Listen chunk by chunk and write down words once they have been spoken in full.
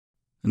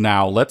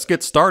Now let's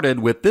get started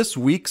with this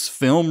week's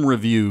film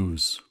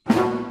reviews.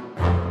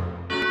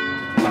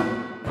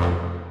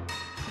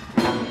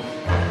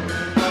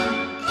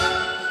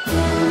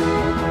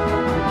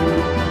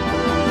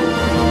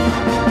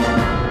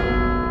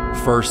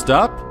 First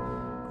up,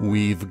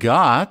 we've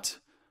got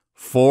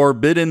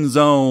Forbidden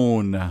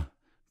Zone,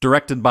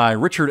 directed by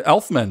Richard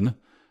Elfman,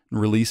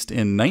 released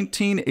in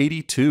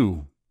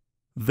 1982.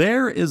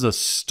 There is a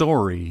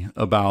story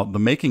about the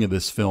making of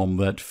this film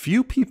that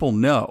few people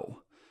know,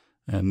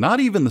 and not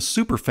even the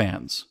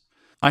superfans.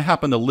 I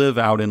happen to live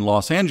out in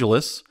Los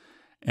Angeles,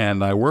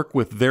 and I work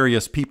with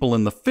various people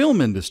in the film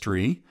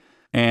industry,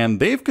 and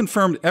they've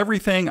confirmed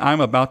everything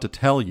I'm about to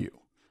tell you.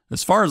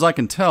 As far as I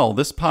can tell,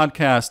 this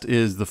podcast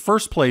is the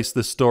first place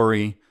this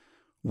story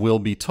will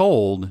be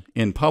told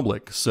in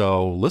public,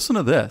 so listen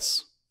to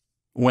this.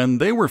 When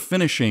they were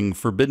finishing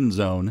Forbidden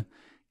Zone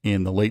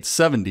in the late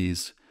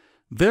 70s,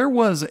 there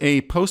was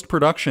a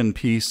post-production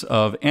piece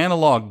of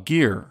analog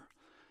gear,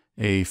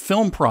 a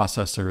film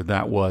processor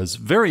that was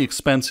very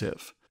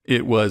expensive.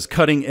 It was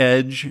cutting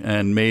edge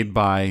and made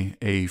by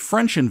a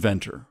French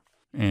inventor.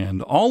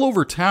 And all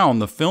over town,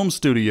 the film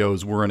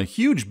studios were in a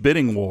huge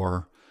bidding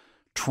war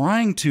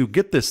trying to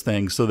get this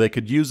thing so they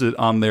could use it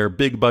on their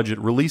big budget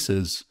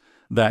releases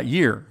that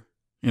year.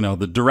 You know,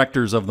 the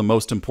directors of the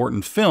most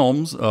important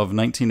films of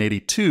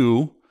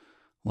 1982,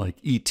 like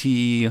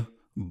E.T.,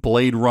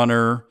 Blade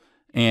Runner,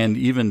 and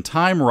even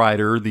Time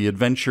Rider, The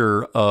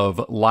Adventure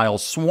of Lyle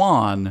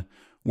Swan,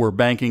 were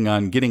banking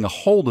on getting a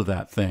hold of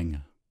that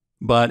thing.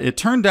 But it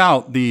turned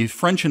out the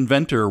French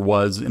inventor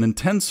was an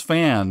intense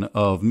fan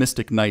of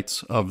Mystic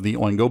Knights of the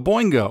Oingo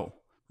Boingo.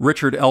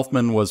 Richard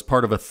Elfman was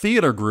part of a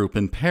theater group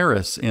in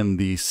Paris in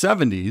the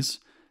 70s,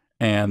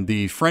 and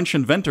the French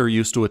inventor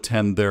used to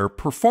attend their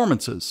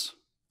performances.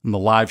 And the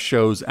live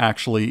shows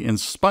actually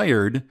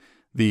inspired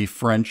the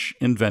French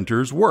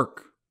inventor's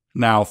work.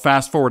 Now,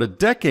 fast forward a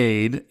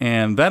decade,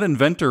 and that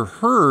inventor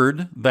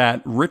heard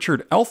that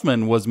Richard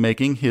Elfman was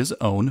making his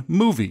own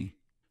movie.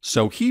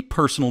 So he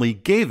personally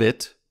gave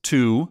it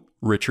to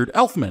Richard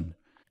Elfman.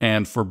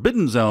 And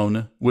Forbidden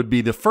Zone would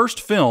be the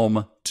first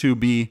film to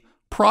be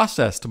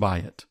processed by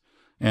it.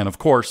 And of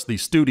course, the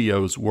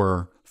studios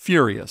were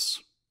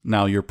furious.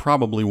 Now, you're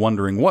probably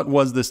wondering, what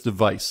was this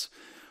device?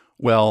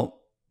 Well,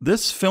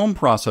 this film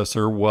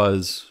processor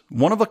was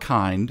one of a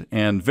kind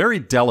and very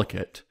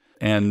delicate.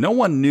 And no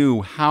one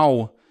knew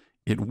how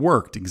it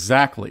worked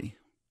exactly.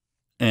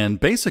 And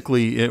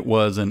basically, it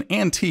was an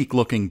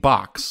antique-looking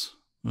box.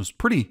 It was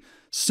pretty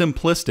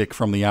simplistic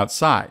from the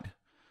outside.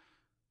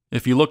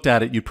 If you looked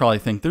at it, you'd probably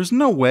think, there's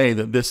no way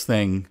that this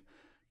thing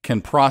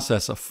can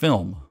process a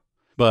film.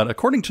 But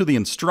according to the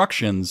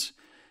instructions,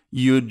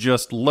 you'd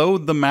just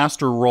load the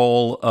master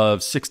roll of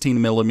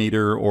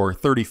 16mm or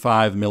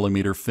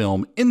 35mm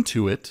film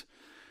into it,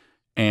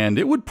 and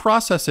it would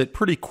process it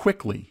pretty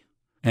quickly.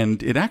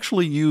 And it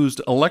actually used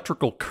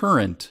electrical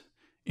current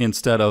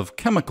instead of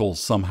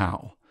chemicals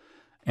somehow.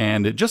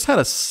 And it just had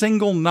a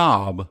single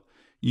knob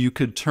you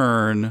could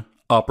turn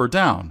up or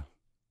down.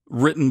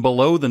 Written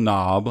below the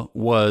knob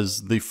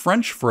was the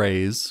French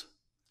phrase,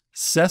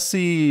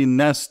 "Ceci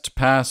n'est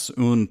pas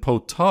un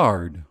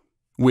potard,"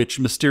 which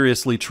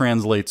mysteriously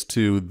translates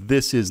to,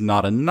 "This is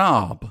not a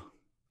knob."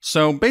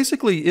 So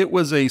basically it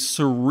was a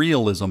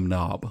surrealism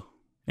knob.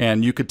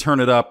 And you could turn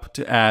it up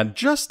to add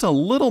just a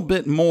little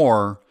bit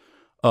more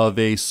of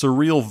a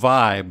surreal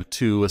vibe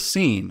to a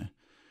scene.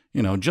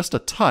 You know, just a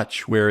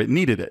touch where it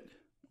needed it.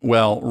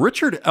 Well,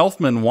 Richard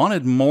Elfman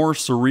wanted more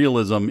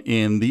surrealism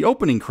in the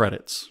opening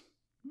credits.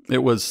 It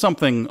was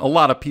something a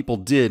lot of people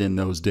did in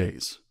those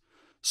days.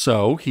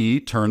 So he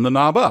turned the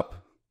knob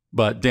up.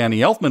 But Danny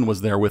Elfman was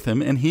there with him,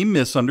 and he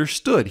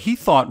misunderstood. He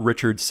thought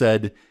Richard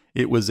said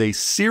it was a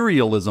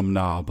serialism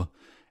knob,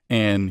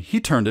 and he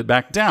turned it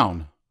back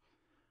down.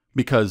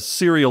 Because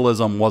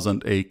serialism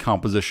wasn't a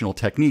compositional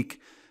technique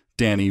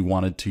Danny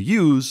wanted to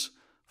use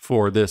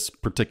for this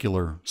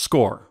particular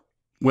score.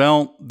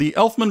 Well, the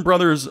Elfman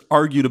brothers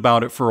argued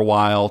about it for a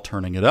while,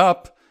 turning it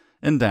up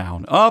and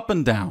down, up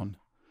and down.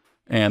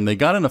 And they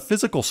got in a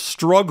physical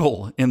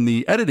struggle in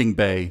the editing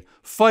bay,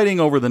 fighting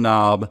over the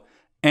knob,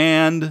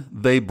 and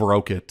they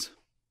broke it.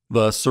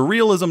 The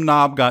surrealism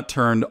knob got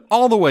turned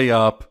all the way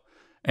up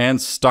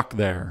and stuck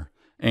there.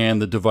 And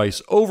the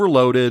device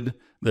overloaded.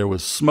 There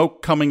was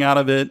smoke coming out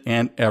of it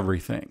and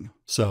everything.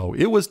 So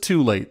it was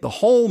too late. The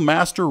whole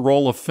master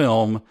roll of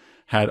film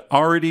had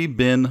already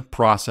been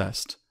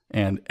processed,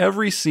 and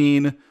every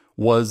scene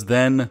was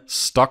then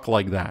stuck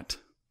like that.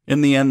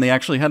 In the end, they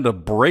actually had to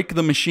break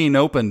the machine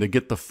open to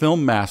get the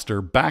film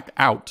master back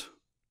out.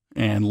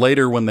 And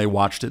later, when they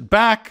watched it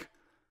back,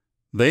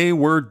 they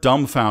were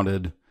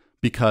dumbfounded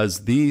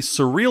because the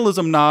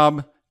surrealism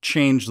knob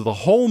changed the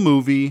whole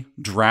movie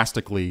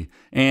drastically,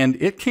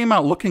 and it came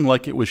out looking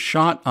like it was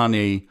shot on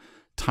a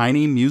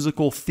tiny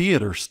musical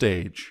theater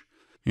stage.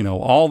 You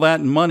know, all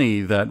that money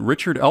that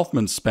Richard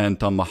Elfman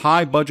spent on the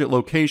high-budget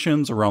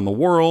locations around the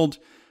world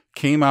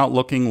came out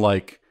looking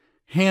like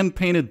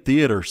hand-painted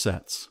theater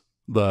sets.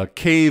 The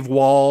cave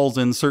walls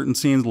in certain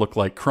scenes look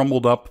like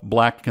crumbled up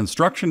black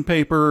construction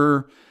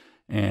paper,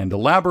 and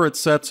elaborate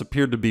sets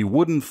appeared to be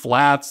wooden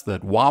flats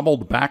that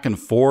wobbled back and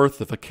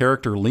forth if a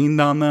character leaned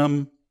on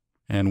them.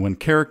 And when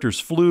characters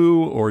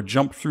flew or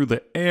jumped through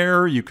the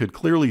air, you could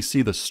clearly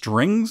see the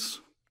strings.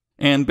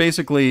 And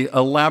basically,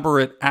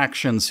 elaborate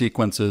action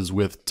sequences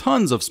with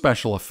tons of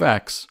special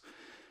effects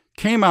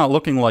came out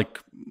looking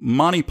like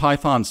Monty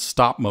Python's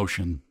stop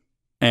motion.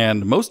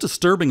 And most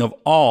disturbing of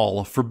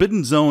all,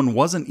 Forbidden Zone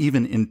wasn't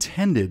even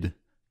intended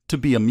to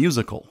be a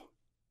musical.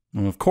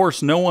 And of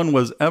course, no one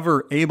was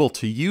ever able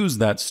to use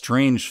that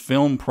strange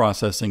film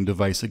processing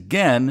device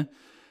again,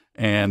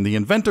 and the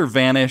inventor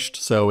vanished,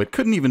 so it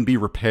couldn't even be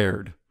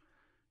repaired.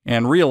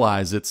 And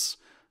realize it's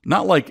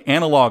not like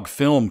analog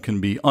film can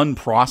be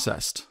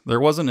unprocessed. There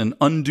wasn't an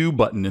undo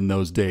button in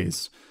those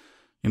days.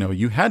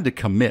 You had to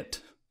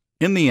commit.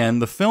 In the end,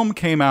 the film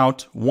came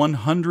out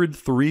 103%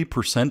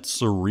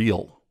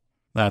 surreal.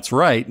 That's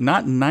right,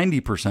 not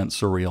 90%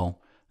 surreal,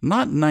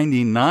 not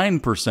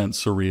 99%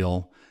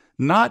 surreal,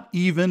 not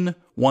even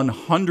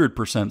 100%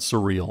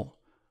 surreal.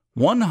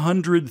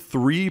 103%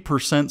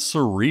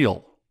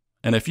 surreal.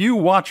 And if you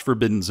watch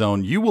Forbidden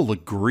Zone, you will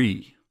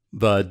agree.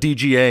 The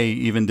DGA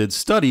even did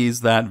studies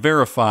that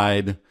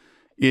verified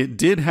it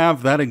did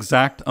have that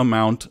exact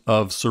amount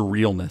of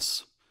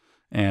surrealness.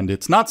 And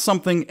it's not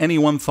something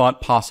anyone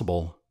thought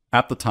possible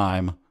at the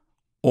time,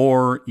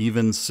 or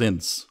even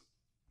since.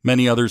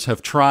 Many others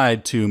have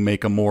tried to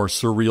make a more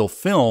surreal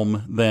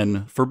film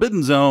than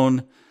Forbidden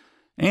Zone,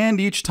 and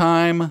each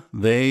time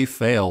they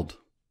failed.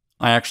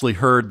 I actually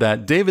heard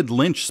that David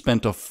Lynch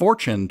spent a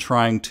fortune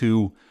trying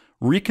to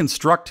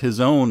reconstruct his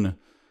own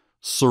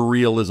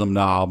surrealism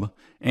knob,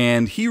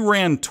 and he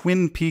ran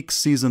Twin Peaks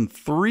Season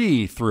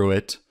 3 through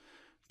it,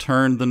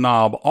 turned the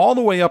knob all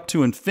the way up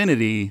to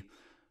infinity,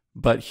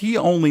 but he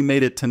only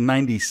made it to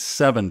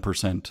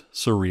 97%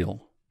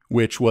 surreal,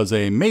 which was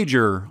a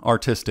major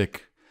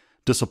artistic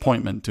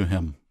disappointment to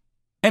him.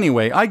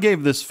 Anyway, I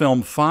gave this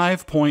film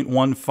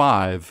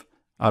 5.15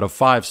 out of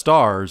 5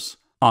 stars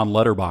on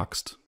Letterboxd.